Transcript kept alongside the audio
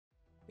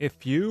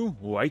If you,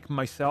 like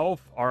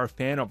myself, are a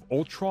fan of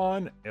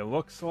Ultron, it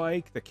looks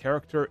like the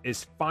character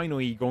is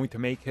finally going to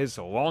make his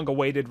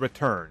long-awaited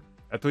return.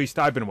 At least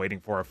I've been waiting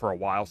for it for a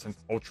while since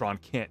Ultron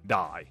can't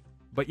die.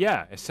 But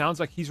yeah, it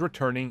sounds like he's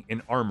returning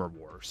in Armor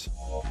Wars.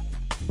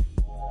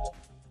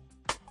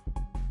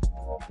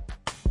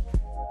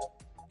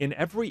 In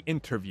every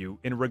interview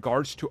in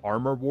regards to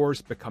Armor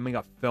Wars becoming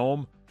a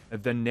film,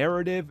 the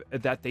narrative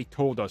that they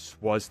told us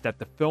was that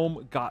the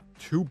film got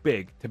too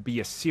big to be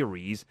a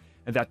series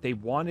and that they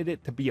wanted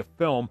it to be a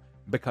film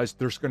because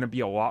there's going to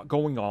be a lot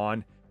going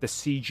on, the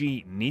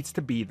CG needs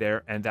to be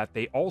there, and that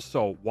they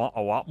also want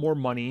a lot more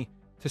money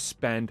to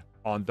spend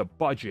on the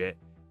budget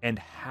and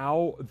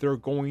how they're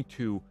going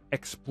to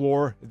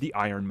explore the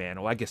Iron Man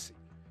legacy.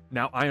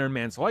 Now, Iron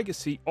Man's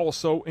legacy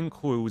also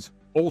includes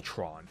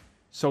Ultron,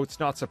 so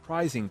it's not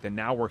surprising that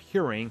now we're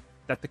hearing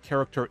that the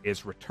character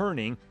is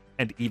returning,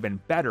 and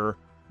even better,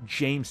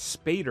 James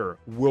Spader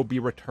will be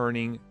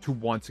returning to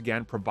once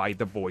again provide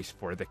the voice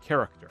for the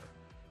character.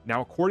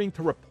 Now, according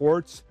to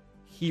reports,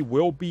 he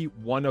will be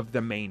one of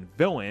the main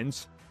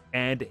villains,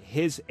 and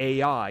his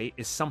AI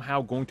is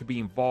somehow going to be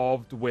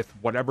involved with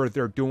whatever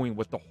they're doing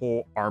with the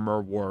whole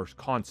Armor Wars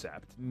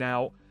concept.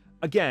 Now,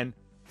 again,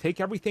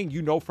 take everything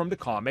you know from the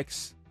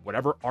comics,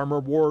 whatever Armor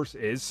Wars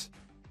is,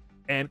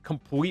 and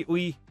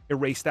completely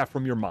erase that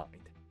from your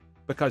mind.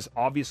 Because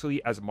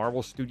obviously, as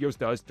Marvel Studios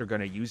does, they're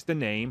going to use the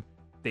name,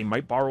 they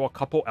might borrow a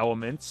couple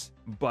elements,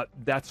 but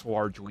that's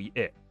largely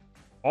it.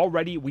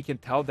 Already, we can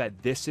tell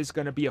that this is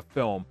going to be a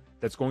film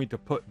that's going to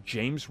put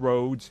James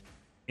Rhodes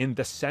in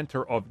the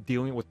center of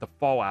dealing with the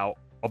fallout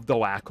of the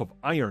lack of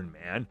Iron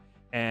Man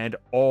and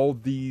all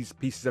these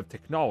pieces of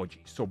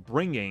technology. So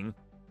bringing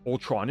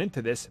Ultron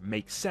into this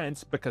makes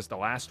sense because the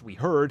last we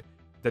heard,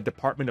 the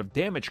Department of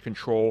Damage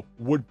Control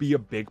would be a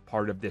big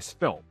part of this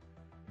film.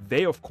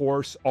 They, of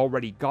course,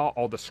 already got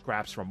all the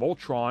scraps from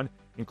Ultron,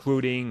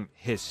 including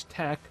his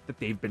tech that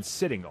they've been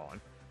sitting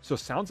on. So it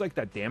sounds like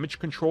that Damage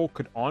Control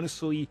could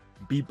honestly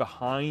be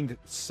behind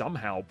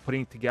somehow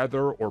putting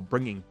together or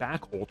bringing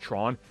back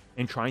Ultron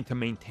and trying to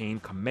maintain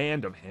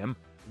command of him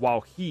while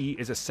he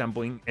is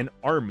assembling an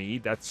army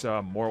that's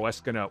more or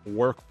less going to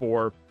work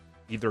for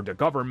either the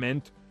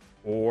government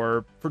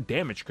or for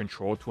Damage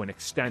Control to an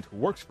extent who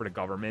works for the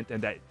government,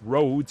 and that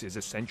Rhodes is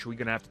essentially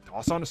going to have to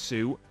toss on a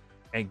suit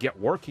and get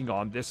working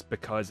on this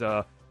because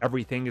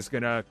everything is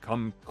going to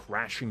come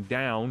crashing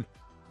down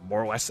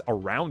more or less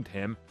around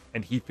him,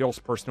 and he feels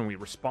personally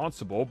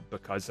responsible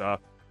because,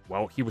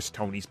 well, he was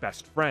Tony's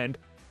best friend,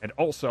 and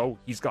also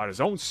he's got his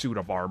own suit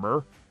of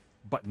armor,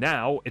 but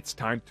now it's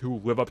time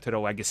to live up to the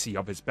legacy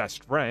of his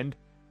best friend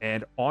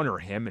and honor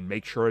him and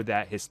make sure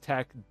that his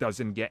tech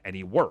doesn't get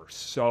any worse.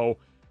 So,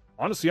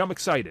 honestly, I'm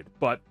excited,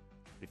 but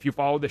if you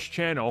follow this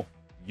channel,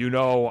 you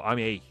know I'm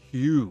a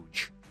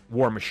huge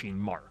War Machine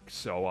mark,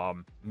 so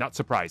not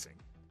surprising.